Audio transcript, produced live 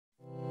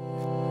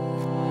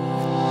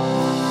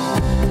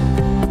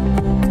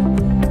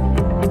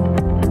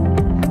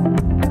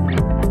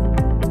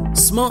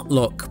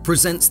SmartLock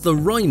presents the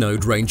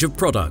Rhinode range of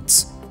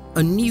products,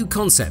 a new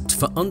concept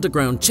for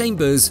underground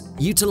chambers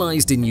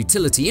utilised in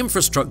utility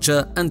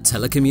infrastructure and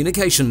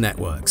telecommunication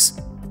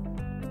networks.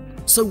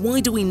 So why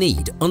do we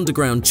need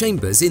underground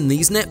chambers in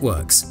these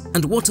networks,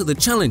 and what are the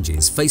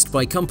challenges faced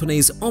by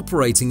companies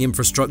operating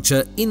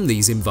infrastructure in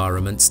these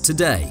environments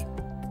today?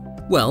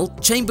 Well,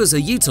 chambers are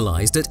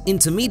utilised at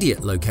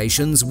intermediate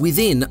locations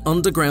within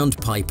underground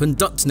pipe and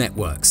duct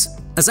networks,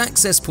 as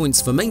access points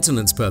for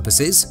maintenance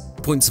purposes,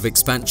 points of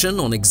expansion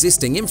on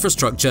existing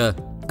infrastructure,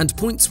 and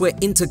points where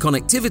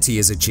interconnectivity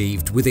is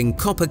achieved within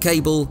copper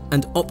cable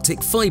and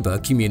optic fibre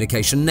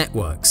communication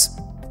networks.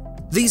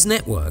 These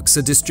networks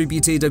are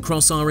distributed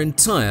across our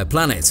entire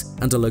planet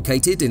and are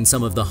located in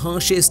some of the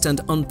harshest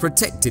and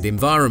unprotected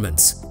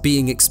environments,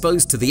 being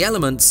exposed to the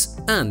elements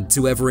and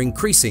to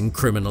ever-increasing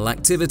criminal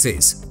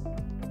activities.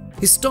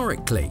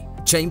 Historically,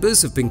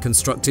 chambers have been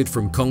constructed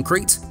from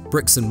concrete,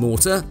 bricks and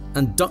mortar,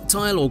 and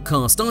ductile or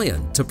cast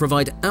iron to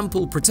provide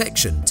ample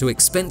protection to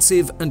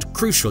expensive and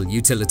crucial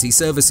utility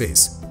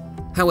services.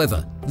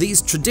 However,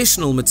 these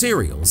traditional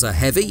materials are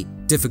heavy,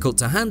 difficult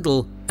to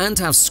handle, and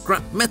have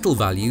scrap metal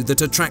value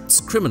that attracts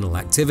criminal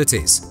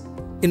activities.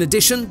 In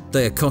addition,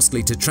 they are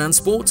costly to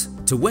transport,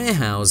 to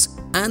warehouse,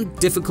 and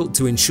difficult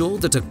to ensure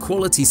that a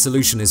quality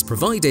solution is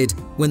provided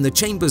when the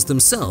chambers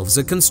themselves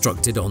are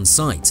constructed on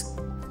site.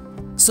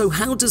 So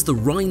how does the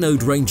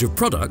Rhinode range of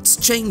products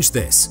change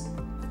this?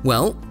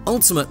 Well,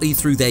 ultimately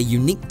through their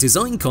unique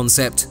design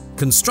concept,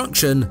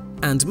 construction,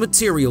 and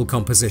material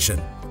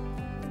composition.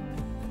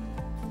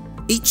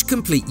 Each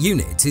complete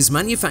unit is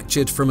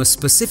manufactured from a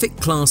specific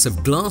class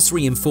of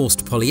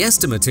glass-reinforced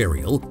polyester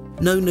material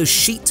known as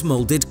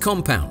sheet-molded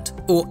compound,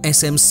 or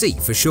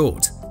SMC for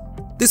short.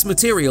 This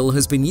material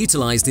has been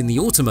utilized in the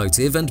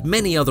automotive and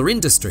many other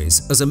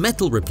industries as a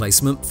metal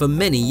replacement for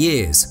many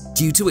years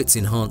due to its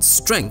enhanced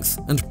strength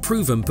and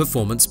proven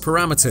performance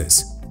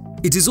parameters.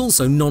 It is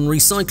also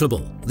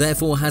non-recyclable,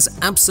 therefore has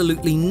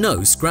absolutely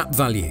no scrap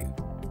value.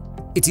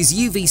 It is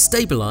UV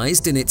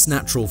stabilized in its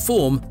natural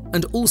form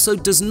and also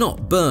does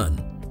not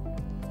burn.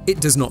 It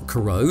does not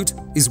corrode,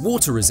 is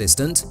water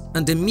resistant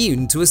and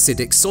immune to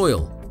acidic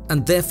soil,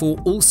 and therefore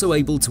also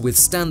able to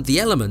withstand the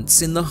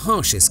elements in the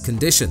harshest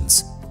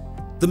conditions.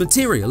 The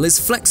material is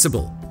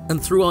flexible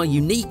and through our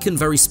unique and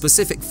very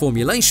specific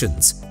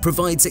formulations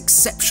provides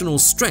exceptional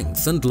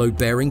strength and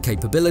load-bearing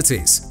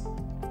capabilities.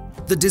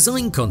 The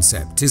design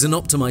concept is an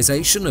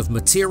optimization of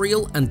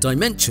material and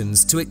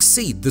dimensions to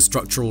exceed the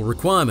structural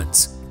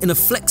requirements in a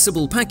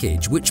flexible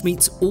package which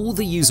meets all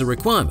the user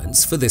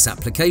requirements for this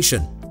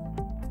application.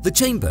 The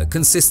chamber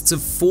consists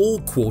of 4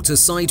 quarter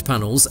side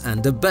panels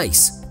and a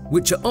base,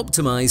 which are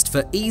optimized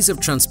for ease of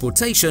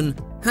transportation,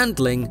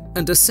 handling,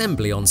 and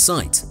assembly on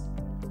site.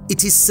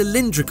 It is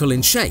cylindrical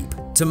in shape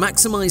to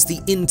maximize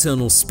the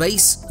internal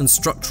space and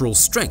structural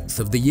strength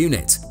of the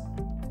unit.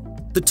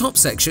 The top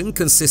section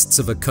consists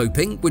of a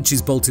coping which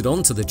is bolted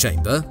onto the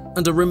chamber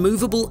and a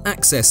removable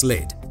access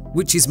lid,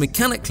 which is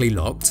mechanically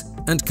locked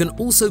and can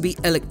also be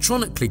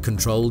electronically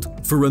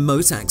controlled for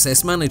remote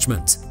access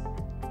management.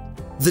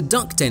 The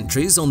duct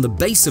entries on the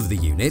base of the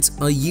unit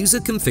are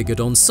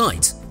user-configured on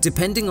site,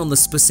 depending on the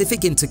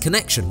specific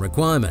interconnection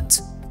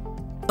requirement.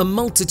 A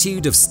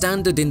multitude of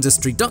standard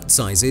industry duct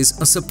sizes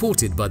are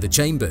supported by the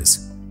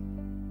chambers.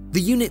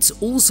 The units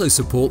also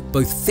support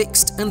both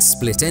fixed and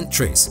split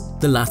entries,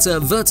 the latter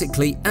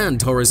vertically and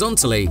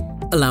horizontally,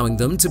 allowing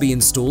them to be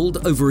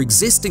installed over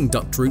existing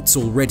duct routes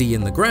already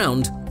in the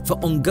ground for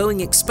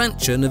ongoing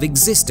expansion of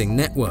existing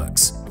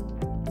networks.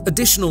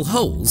 Additional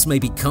holes may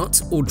be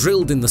cut or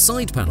drilled in the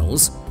side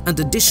panels, and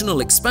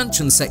additional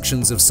expansion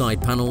sections of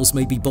side panels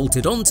may be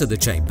bolted onto the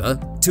chamber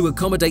to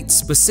accommodate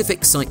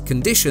specific site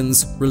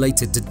conditions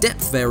related to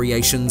depth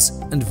variations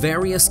and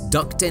various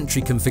duct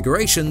entry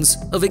configurations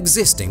of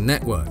existing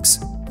networks.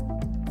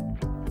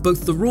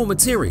 Both the raw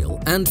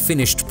material and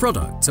finished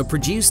product are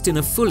produced in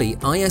a fully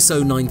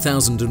ISO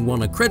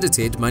 9001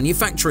 accredited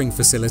manufacturing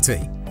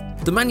facility.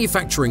 The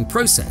manufacturing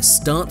process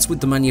starts with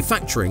the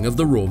manufacturing of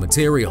the raw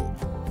material.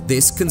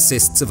 This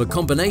consists of a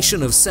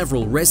combination of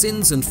several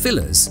resins and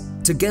fillers,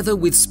 together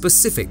with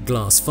specific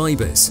glass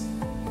fibers.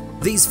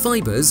 These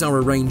fibers are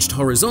arranged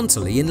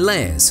horizontally in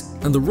layers,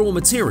 and the raw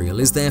material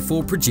is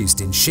therefore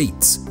produced in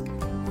sheets.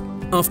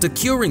 After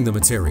curing the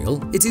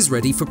material, it is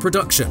ready for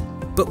production,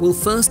 but will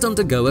first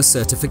undergo a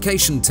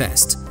certification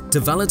test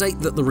to validate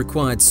that the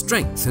required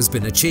strength has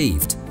been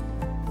achieved.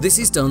 This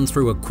is done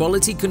through a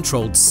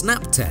quality-controlled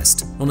snap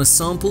test on a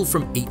sample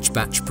from each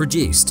batch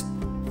produced.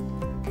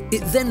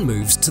 It then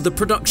moves to the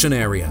production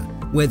area,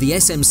 where the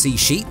SMC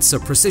sheets are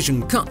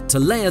precision cut to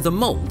layer the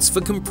molds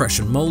for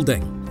compression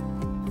molding.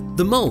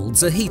 The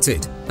molds are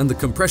heated, and the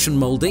compression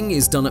molding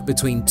is done at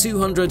between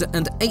 200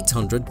 and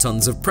 800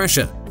 tons of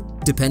pressure,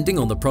 depending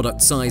on the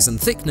product size and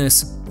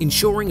thickness,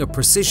 ensuring a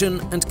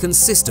precision and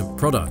consistent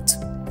product.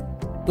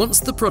 Once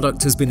the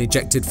product has been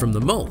ejected from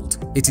the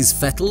mold, it is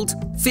fettled,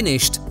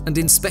 finished, and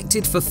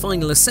inspected for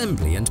final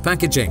assembly and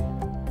packaging.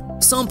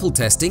 Sample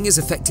testing is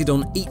effected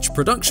on each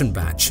production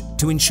batch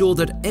to ensure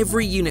that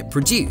every unit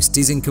produced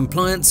is in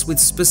compliance with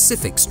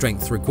specific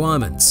strength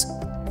requirements.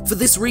 For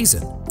this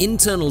reason,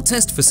 internal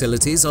test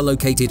facilities are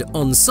located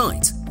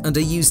on-site and are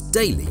used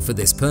daily for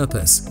this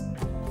purpose.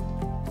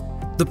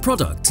 The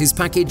product is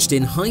packaged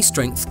in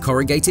high-strength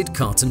corrugated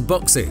carton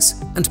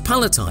boxes and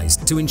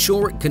palletized to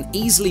ensure it can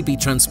easily be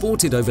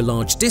transported over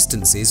large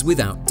distances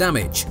without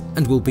damage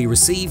and will be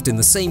received in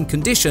the same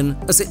condition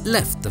as it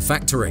left the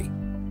factory.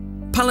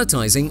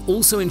 Palletizing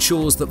also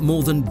ensures that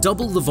more than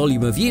double the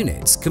volume of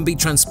units can be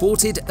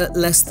transported at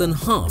less than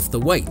half the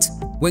weight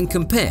when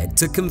compared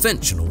to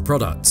conventional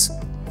products.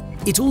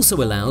 It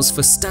also allows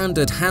for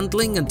standard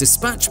handling and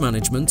dispatch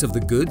management of the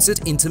goods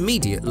at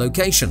intermediate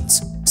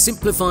locations,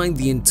 simplifying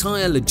the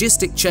entire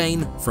logistic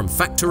chain from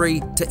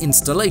factory to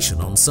installation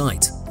on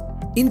site.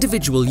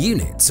 Individual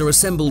units are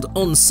assembled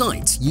on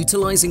site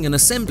utilizing an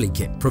assembly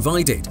kit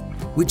provided,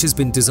 which has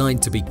been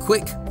designed to be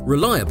quick,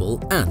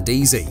 reliable, and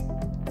easy.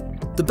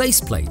 The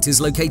base plate is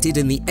located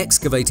in the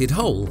excavated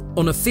hole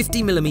on a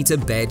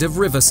 50mm bed of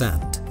river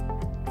sand.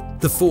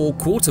 The 4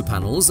 quarter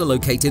panels are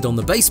located on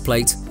the base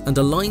plate and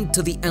aligned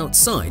to the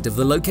outside of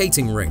the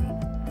locating ring.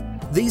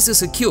 These are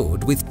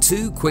secured with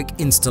 2 quick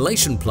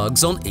installation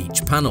plugs on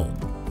each panel.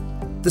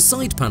 The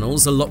side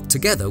panels are locked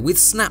together with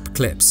snap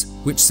clips,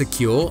 which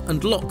secure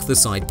and lock the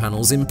side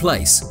panels in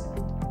place.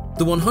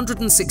 The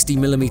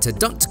 160mm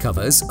duct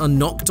covers are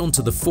knocked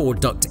onto the 4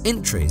 duct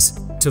entries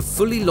to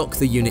fully lock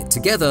the unit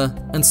together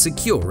and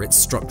secure its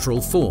structural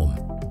form.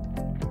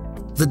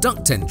 The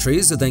duct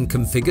entries are then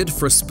configured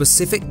for a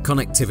specific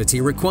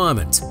connectivity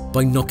requirement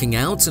by knocking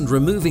out and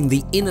removing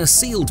the inner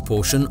sealed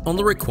portion on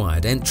the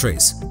required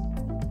entries.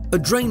 A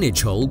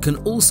drainage hole can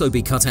also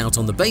be cut out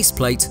on the base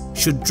plate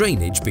should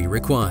drainage be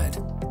required.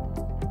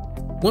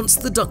 Once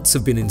the ducts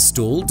have been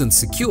installed and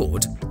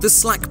secured, the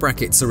slack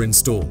brackets are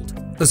installed,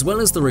 as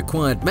well as the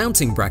required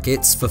mounting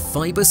brackets for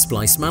fiber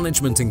splice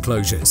management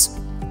enclosures.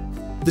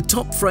 The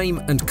top frame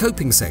and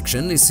coping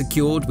section is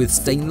secured with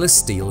stainless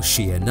steel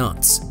shear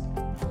nuts.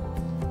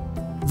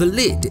 The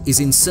lid is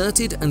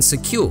inserted and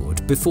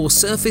secured before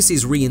surface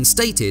is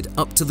reinstated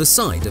up to the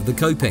side of the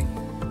coping.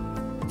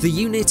 The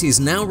unit is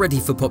now ready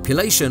for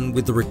population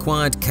with the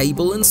required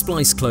cable and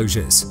splice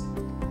closures.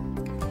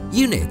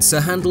 Units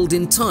are handled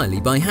entirely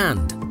by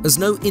hand, as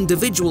no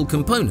individual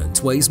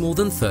component weighs more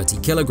than 30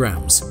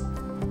 kilograms.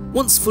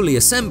 Once fully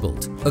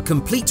assembled, a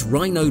complete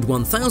Rynode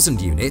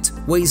 1000 unit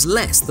weighs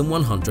less than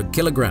 100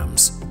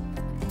 kilograms.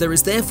 There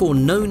is therefore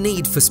no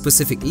need for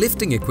specific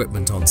lifting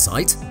equipment on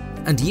site,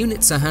 and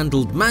units are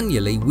handled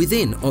manually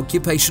within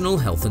occupational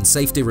health and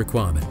safety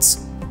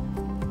requirements.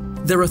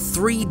 There are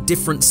 3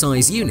 different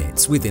size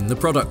units within the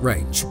product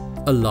range: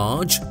 a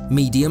large,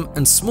 medium,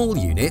 and small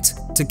unit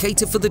to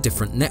cater for the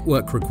different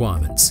network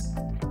requirements.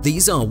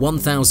 These are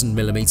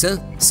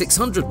 1000mm,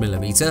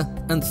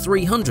 600mm, and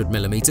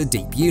 300mm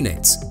deep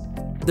units.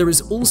 There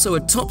is also a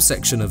top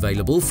section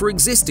available for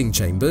existing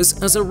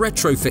chambers as a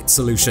retrofit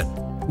solution,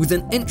 with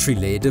an entry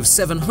lid of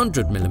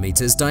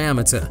 700mm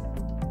diameter.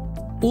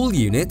 All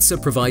units are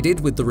provided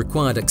with the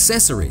required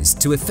accessories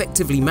to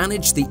effectively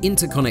manage the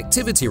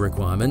interconnectivity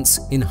requirements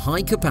in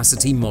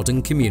high-capacity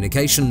modern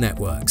communication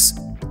networks.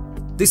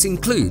 This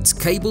includes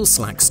cable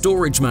slack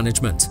storage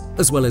management,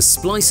 as well as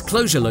splice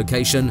closure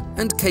location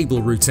and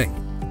cable routing.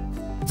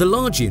 The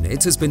large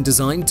unit has been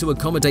designed to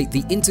accommodate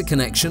the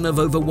interconnection of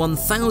over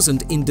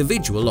 1,000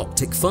 individual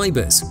optic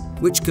fibers,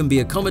 which can be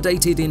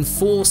accommodated in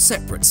 4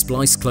 separate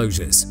splice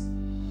closures.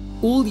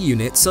 All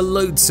units are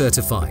load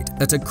certified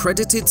at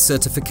accredited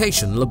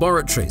certification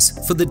laboratories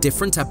for the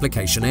different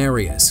application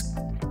areas.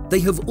 They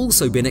have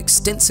also been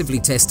extensively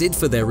tested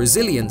for their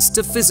resilience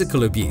to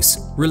physical abuse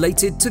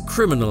related to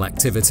criminal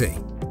activity.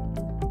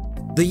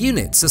 The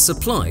units are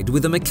supplied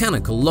with a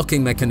mechanical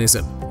locking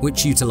mechanism,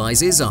 which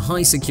utilizes a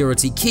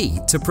high-security key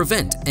to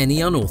prevent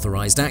any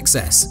unauthorized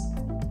access.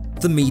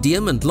 The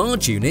medium and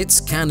large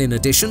units can, in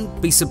addition,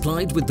 be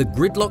supplied with the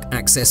gridlock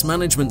access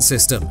management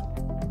system.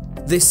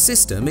 This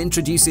system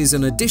introduces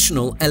an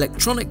additional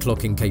electronic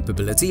locking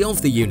capability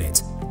of the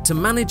unit to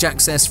manage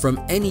access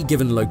from any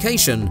given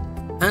location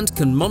and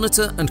can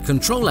monitor and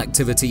control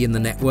activity in the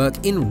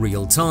network in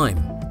real time.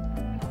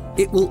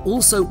 It will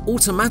also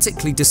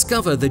automatically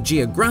discover the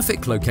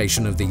geographic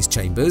location of these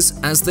chambers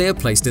as they are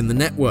placed in the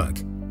network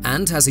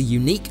and has a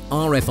unique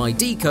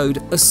RFID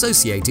code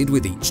associated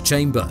with each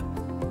chamber.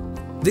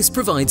 This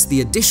provides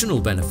the additional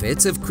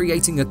benefit of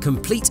creating a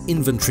complete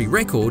inventory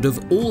record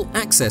of all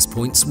access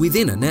points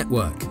within a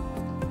network.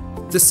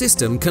 The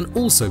system can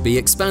also be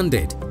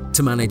expanded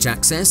to manage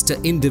access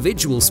to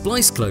individual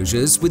splice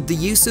closures with the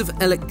use of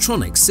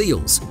electronic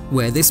seals,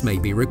 where this may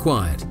be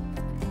required.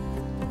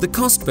 The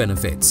cost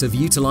benefits of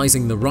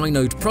utilizing the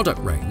Rynode product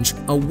range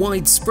are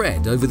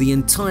widespread over the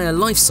entire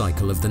life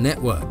cycle of the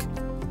network.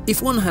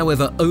 If one,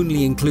 however,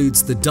 only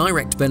includes the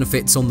direct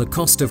benefits on the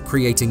cost of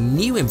creating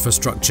new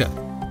infrastructure,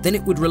 then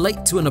it would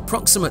relate to an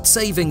approximate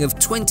saving of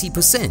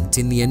 20%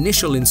 in the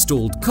initial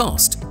installed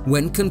cost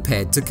when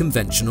compared to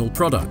conventional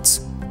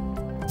products.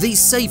 These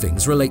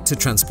savings relate to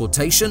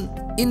transportation,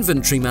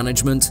 inventory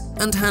management,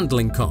 and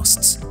handling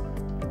costs.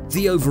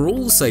 The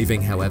overall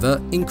saving,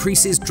 however,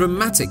 increases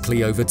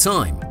dramatically over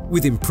time,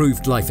 with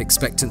improved life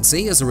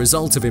expectancy as a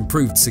result of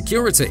improved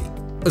security,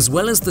 as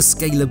well as the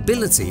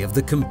scalability of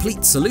the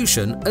complete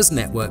solution as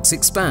networks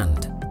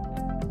expand.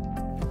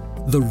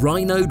 The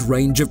Rynode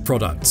range of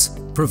products,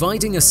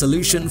 providing a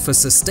solution for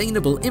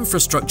sustainable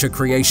infrastructure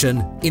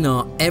creation in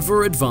our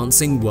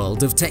ever-advancing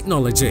world of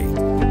technology.